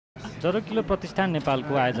झलकहर प्रतिष्ठान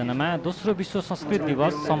नेपालको आयोजनामा दोस्रो विश्व संस्कृत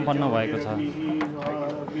दिवस सम्पन्न भएको छ।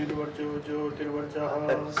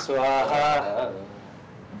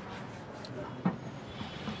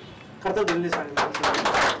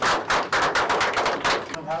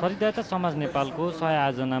 सरिदयता समाज नेपालको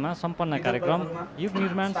आयोजनामा सम्पन्न कार्यक्रम युग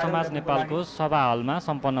निर्माण समाज नेपालको सभा हलमा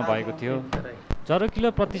सम्पन्न भएको थियो। झलकहर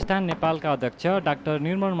प्रतिष्ठान नेपालका अध्यक्ष डाक्टर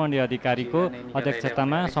निर्मल मण्डी अधिकारीको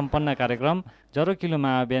अध्यक्षतामा सम्पन्न कार्यक्रम झलकहर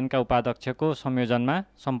महाअभियानका उपाध्यक्षको संयोजनमा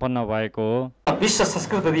सम्पन्न भएको हो। विश्व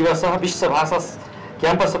संस्कृत दिवस विश्व भाषा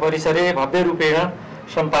क्याम्पस परिसरे भव्य रूपेण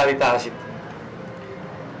सम्पादित आसीत्।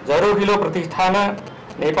 झलकहर प्रतिष्ठान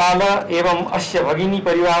नेपाल एवं अस्य भगिनी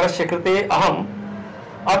परिवारस्य कृते अहम्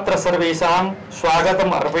अत्र सर्वेषां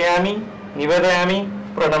स्वागतम् अर्पयामि, निवेदयामि,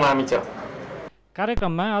 प्रणमामि च।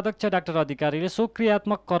 कार्यक्रममा अध्यक्ष डाक्टर अधिकारीले सो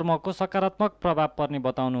क्रियात्मक कर्मको सकारात्मक प्रभाव पर्ने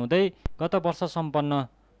बताउनु हुँदै गत वर्ष सम्पन्न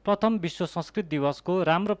प्रथम विश्व संस्कृत दिवसको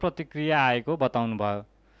राम्रो प्रतिक्रिया आएको बताउनुभयो।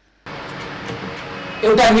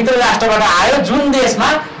 एउटा मित्र राष्ट्रबाट आयो जुन देशमा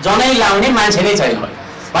जनै लाउने मान्छे नै छैन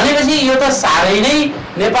भनेपछि यो त साह्रै नै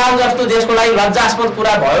नेपाल जस्तो देशको लागि लज्जास्पद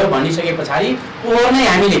कुरा भयो भनिसके पछाडि पोहोर नै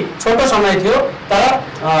हामीले छोटो समय थियो तर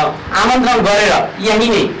आमन्त्रण गरेर यही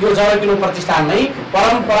नै यो झलकहर प्रतिष्ठानमै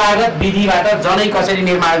परम्परागत विधिबाट जनै कसरी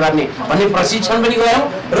निर्माण गर्ने भन्ने प्रशिक्षण पनि गयौँ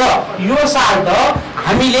र यो साल त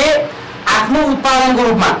हामीले आफ्नो उत्पादनको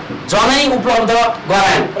रूपमा जनै उपलब्ध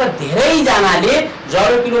गरायौँ र धेरैजनाले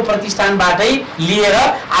झलकहर प्रतिष्ठानबाटै लिएर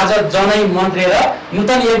आज जनै मन्त्रेर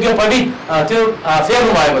नूतन यज्ञोपवीत त्यो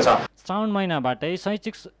फेर्नु भएको छ। श्रावण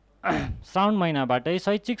महिनाबाटै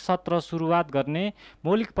शैक्षिक सत्र सुरुवात गर्ने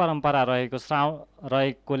मौलिक परम्परा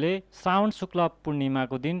रहेकोले श्रावण शुक्ल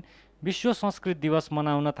पूर्णिमाको दिन विश्व संस्कृत दिवस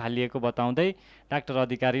मनाउन थालिएको बताउँदै डाक्टर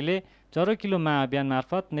अधिकारीले झलकहर महाअभियान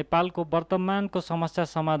मार्फत नेपालको वर्तमानको समस्या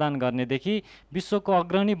समाधान गर्नेदेखि विश्वको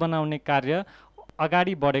अग्रणी बनाउने कार्य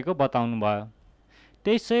अगाडि बढेको बताउनुभयो।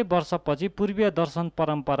 2300 वर्षपछि पूर्वीय दर्शन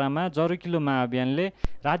परम्परामा झलकहर महाअभियानले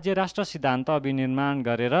राज्य राष्ट्र सिद्धान्त अभिनिर्माण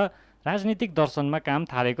गरेर राजनीतिक दर्शनमा काम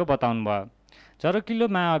थालेको बताउनुभयो। झलकहर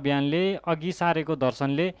महाअभियानले अघि सारेको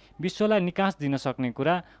दर्शनले विश्वलाई निकास दिन सक्ने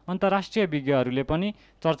कुरा अन्तर्राष्ट्रिय विज्ञहरूले पनि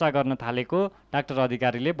चर्चा गर्न थालेको डाक्टर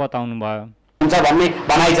अधिकारीले बताउनुभयो। हुन्छ भन्ने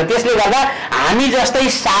भनाइ छ। त्यसले गर्दा हामी जस्तै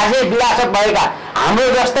साझे विरासत भएका हाम्रो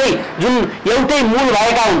जस्तै जुन एउटै मूल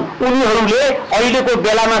भएका हुन् उनीहरूले अहिलेको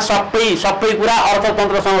बेलामा सबै कुरा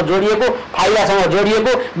अर्थतन्त्रसँग जोडिएको, फाइदासँग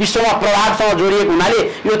जोडिएको, विश्वमा प्रभावसँग जोडिएको हुनाले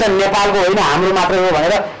यो त नेपालको होइन हाम्रो मात्र हो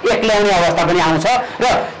भनेर एक्ल्याउने अवस्था पनि आउँछ र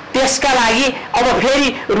त्यसका लागि अब फेरि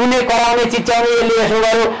रुने कराउने चिच्याउने यसले यसो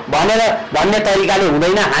गर्यो भन्ने तरिकाले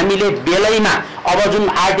हुँदैन। हामीले बेलैमा अब जुन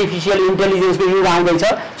आर्टिफिसियल इन्टेलिजेन्सको युग आउँदैछ,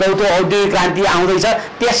 चौथो औद्योगिक क्रान्ति आउँदैछ,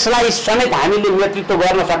 त्यसलाई समेत हामीले नेतृत्व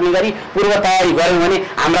गर्न सक्ने गरी पूर्व तयारी गऱ्यौँ भने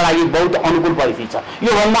हाम्रा लागि बहुत अनुकूल परिस्थिति छ।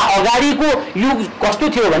 योभन्दा अगाडिको युग कस्तो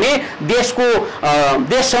थियो भने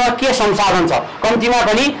देशसँग के संसाधन छ, कम्तीमा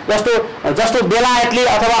पनि जस्तो बेलायतले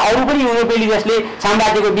अथवा अरू पनि युरोपेली देशले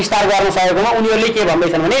साम्राज्यको विस्तार गर्न सकेकोमा उनीहरूले के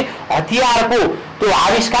भन्दैछन् भने हतियारको त्यो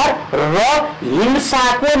आविष्कार र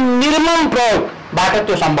हिंसाको निर्मम प्रयोगबाट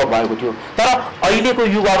त्यो सम्भव भएको थियो। तर अहिलेको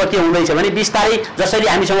युग अब के हुँदैछ भने बिस्तारै जसरी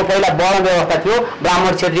हामीसँग पहिला वर्ण व्यवस्था थियो,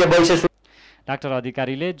 ब्राह्मण क्षेत्रीय वैश्य। डाक्टर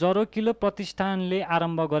अधिकारीले झलकहर प्रतिष्ठानले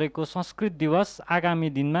आरम्भ गरेको संस्कृत दिवस आगामी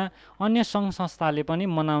दिनमा अन्य सङ्घ संस्थाले पनि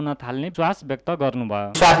मनाउन थाल्ने विश्वास व्यक्त गर्नुभयो।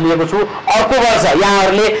 विश्वास लिएको छु अर्को वर्ष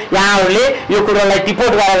यहाँहरूले यो कुरालाई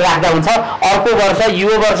टिपोट गरेर राख्दा हुन्छ। अर्को वर्ष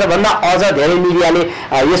यो वर्षभन्दा अझ धेरै मिडियाले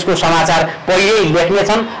यसको समाचार पहिल्यै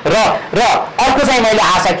लेख्नेछन् र अर्को चाहिँ मैले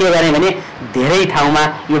आशा के गरेँ भने धेरै ठाउँमा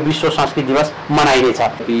यो विश्व संस्कृत दिवस मनाइनेछ।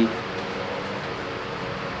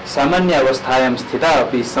 सामान्य अवस्थायां स्थिता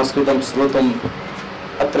अपि संस्कृतं श्रोतुम्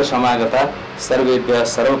अत्र समागता सर्वेभ्यः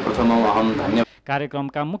सर्वप्रथमम् अहं धन्यवाद।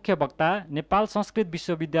 कार्यक्रमका मुख्य वक्ता नेपाल संस्कृत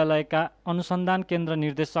विश्वविद्यालयका अनुसन्धान केन्द्र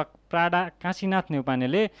निर्देशक प्राडा काशीनाथ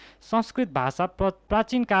न्यौपानेले संस्कृत भाषा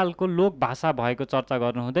प्राचीन कालको लोक भाषा भएको चर्चा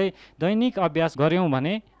गर्नुहुँदै दैनिक अभ्यास गर्यौं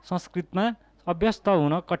भने संस्कृतमा अभ्यस्त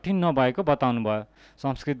हुन कठिन नभएको बताउनुभयो।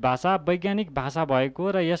 संस्कृत भाषा वैज्ञानिक भाषा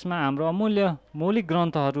भएको र यसमा हाम्रो अमूल्य मौलिक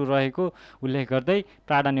ग्रन्थहरू रहेको उल्लेख गर्दै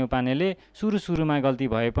प्राडा न्यौपानेले सुरुमा गल्ती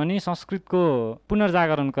भए पनि संस्कृतको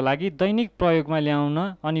पुनर्जागरणको लागि दैनिक प्रयोगमा ल्याउन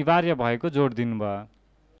अनिवार्य भएको जोड दिनुभयो।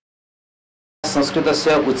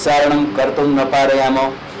 संस्कृतस्य उच्चारणं कर्तुं न पारयाम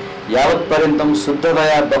यावत् पर्यन्तं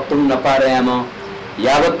शुद्धतया वक्तुं न पारयाम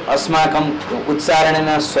यावत् अस्माकं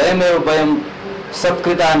उच्चारणेन स्वयमेव वयं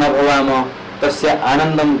सत्कृता न भवाम तस्य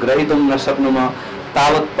आनन्दं ग्रहीतुं न शक्नुम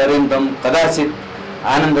तावत् पर्यन्तं कदाचित्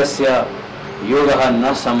आनन्दस्य योगः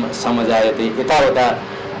न समजायते। एतावता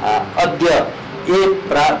अद्य ये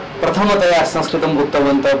प्रथमतया संस्कृतं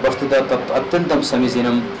उक्तवन्तः वस्तुतः तत् अत्यन्तं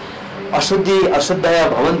समीचीनं अशुद्धि अशुद्धय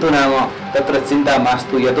भवन्तु नाम तत्र चिन्ता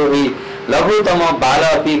मास्तु यतोहि लघुतम बाल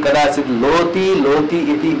अपि कदाचित् लोति लोति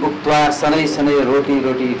इति उक्त्वा शनै शनै रोटी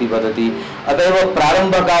रोटी इति वदति। अतएव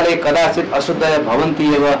प्रारम्भकाले कदाचित् अशुद्धय भवन्ति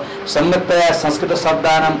एव सम्यक्तया संस्कृत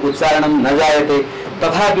शब्दानाम् उच्चारणं न जायते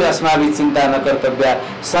तथापि अस्माभिः चिन्ता न कर्तव्या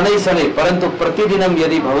शनै शनै परन्तु प्रतिदिनं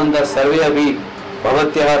यदि भवन्तः सर्वे अपि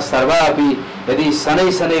भवत्यः सर्वा अपि यदि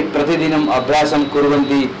शनै शनै प्रतिदिनम् अभ्यासं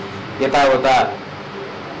कुर्वन्ति यतावता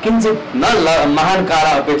किञ्चित् न महान् काल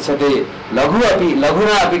अपेक्षते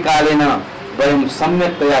लघुना अपि कालेन वयं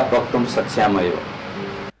सम्यक्तया वक्तुं शक्ष्यामः।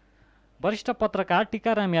 वरिष्ठ पत्रकार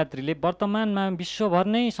टीकाराम यात्रीले वर्तमानमा विश्वभर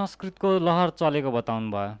नै संस्कृतको लहर चलेको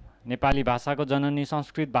बताउनुभयो। नेपाली भाषाको जननी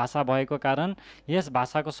संस्कृत भाषा भएको कारण यस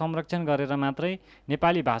भाषाको संरक्षण गरेर मात्रै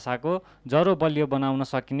नेपाली भाषाको जरो बलियो बनाउन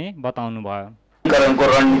सकिने बताउनुभयो। को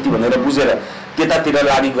रणनीति भनेर बुझेर त्यतातिर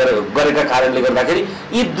लागि गरेका कारणले गर्दाखेरि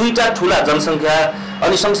यी दुईटा ठूला जनसङ्ख्या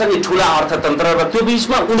अनि सँगसँगै ठूला अर्थतन्त्र र त्यो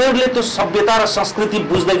बीचमा उनीहरूले त्यो सभ्यता र संस्कृति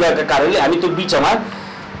बुझ्दै गएका कारणले हामी त्यो बीचमा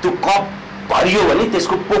त्यो कप भरियो भने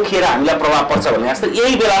त्यसको पोखिएर हामीलाई प्रभाव पर्छ भन्ने जस्तो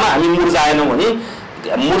यही बेलामा हामी मुर्जाएनौँ भने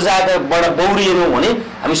मुर्जाएकाबाट बौरिएनौँ भने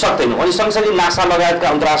हामी सक्दैनौँ। अनि सँगसँगै नासा लगायतका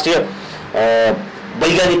अन्तर्राष्ट्रिय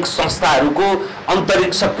वैज्ञानिक संस्थाहरूको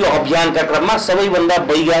अन्तरिक्षको अभियानका क्रममा सबैभन्दा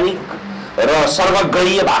वैज्ञानिक र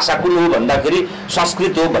सर्वग्राह्य भाषा कुन हो भन्दाखेरि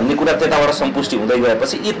संस्कृत हो भन्ने कुरा त्यताबाट सन्तुष्टि हुँदै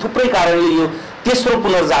गएपछि यी थुप्रै कारणले यो तेस्रो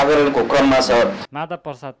पुनर्जागरणको क्रममा छ। माधव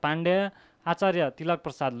प्रसाद पाण्डे, आचार्य तिलक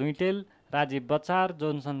प्रसाद लुइटेल, राजीव बचार,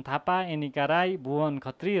 जोन्सन थापा, एनिका राई, भुवन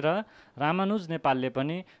खत्री र रामानुज नेपालले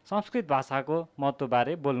पनि संस्कृत भाषाको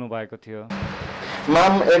महत्त्वबारे बोल्नु भएको थियो।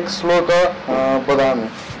 माम एक श्लोक वदामि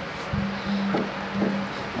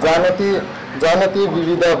जानति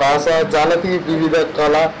विविध भाषा जानति विविध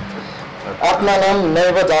कला आत्मानं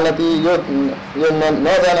नैव जानति यो न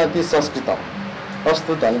जानति संस्कृतम्।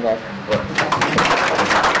 अस्तु, धन्यवाद।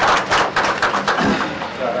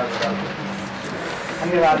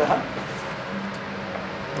 धन्यवादः।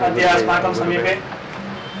 अद्य अस्माकं समीपे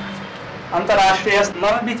अन्तर्राष्ट्रिय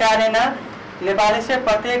नवविचारेण नेपालस्य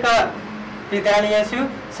प्रत्येक विद्यालयेषु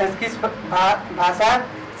संस्कृत भाषा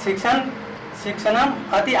शिक्षणम्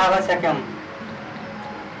अति आवश्यकम्।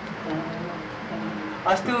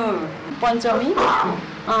 अस्तु। पञ्चमी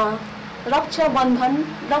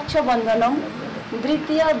रक्षाबन्धनं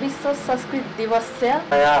द्वितीय विश्व संस्कृत दिवस्य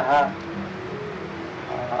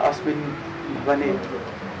अस्मिन् भवने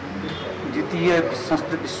द्वितीय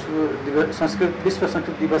संस्कृत विश्व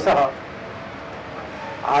संस्कृत दिवसः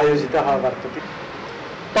आयोजितः वर्तते।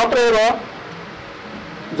 तत्रैव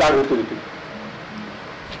जागृतिरिति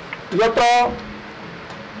यत्र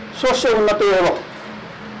स्वस्य उन्नति एव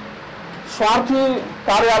स्वार्थी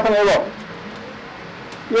कार्यार्थम् एव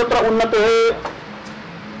यत्र उन्नतेः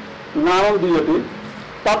नाम दीयते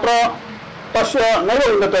तत्र तस्य नैव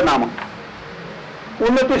उन्नतेः नाम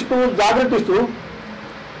उन्नतिस्तु जागृतिस्तु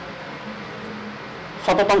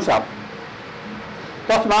सततं स्यात्।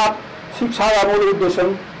 तस्मात् शिक्षायाः मूल उद्देश्यं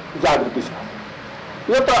जागृतिः स्यात्।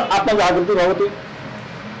 यत्र आत्मजागृतिः भवति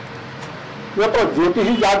यत्र ज्योतिः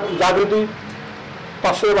जागृतिः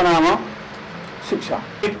तस्यैव नाम शिक्षा।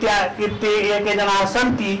 एके जनाः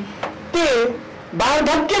सन्ति ते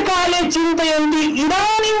वार्धक्यकाले चिन्तयन्ति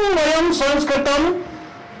इदानीं वयं संस्कृतं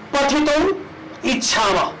पठितुम्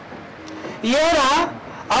इच्छामः यदा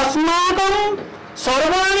अस्माकं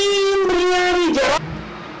सर्वाणि इन्द्रियाणि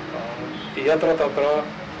यत्र तत्र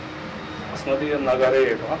अस्मदीयनगरे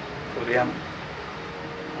एव तुर्यां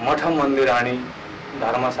मठमन्दिराणि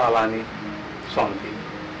धर्मशालानि सन्ति।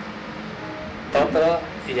 तत्र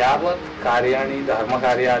यावत् कार्याणि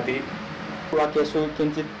धर्मकार्यादि वाक्येषु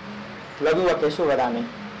किञ्चित् लघुवाक्येषु वदामि।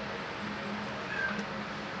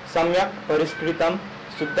 सम्यक् परिष्कृतं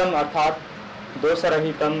शुद्धम् अर्थात्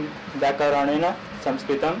दोषरहितं व्याकरणेन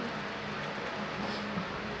संस्कृतं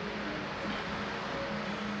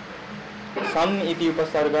सम् इति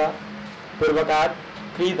उपसर्ग पूर्वकात्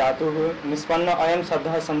क्री धातुः निष्पन्न अयं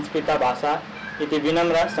शब्दः संस्कृत भाषा इति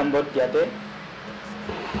विनम्र सम्बोध्यते।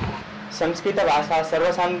 संस्कृत भाषा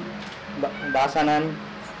सर्वासां भाषाणां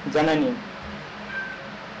जननी।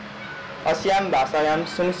 अस्यां भाषायां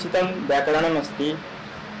सुनिश्चितं व्याकरणमस्ति।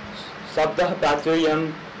 शब्दः प्राचुर्यम्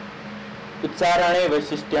उच्चारणे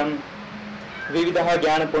वैशिष्ट्यं विविधः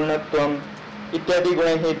ज्ञानपूर्णत्वम् इत्यादि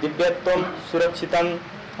गुणैः दिव्यत्वं सुरक्षितम्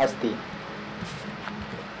अस्ति।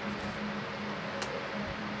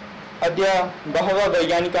 अद्य बहवः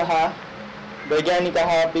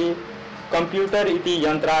वैज्ञानिकाः अपि कंप्यूटर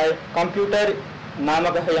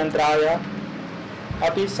नामकः यन्त्राय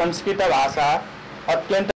अपि संस्कृतभाषा अत्यन्त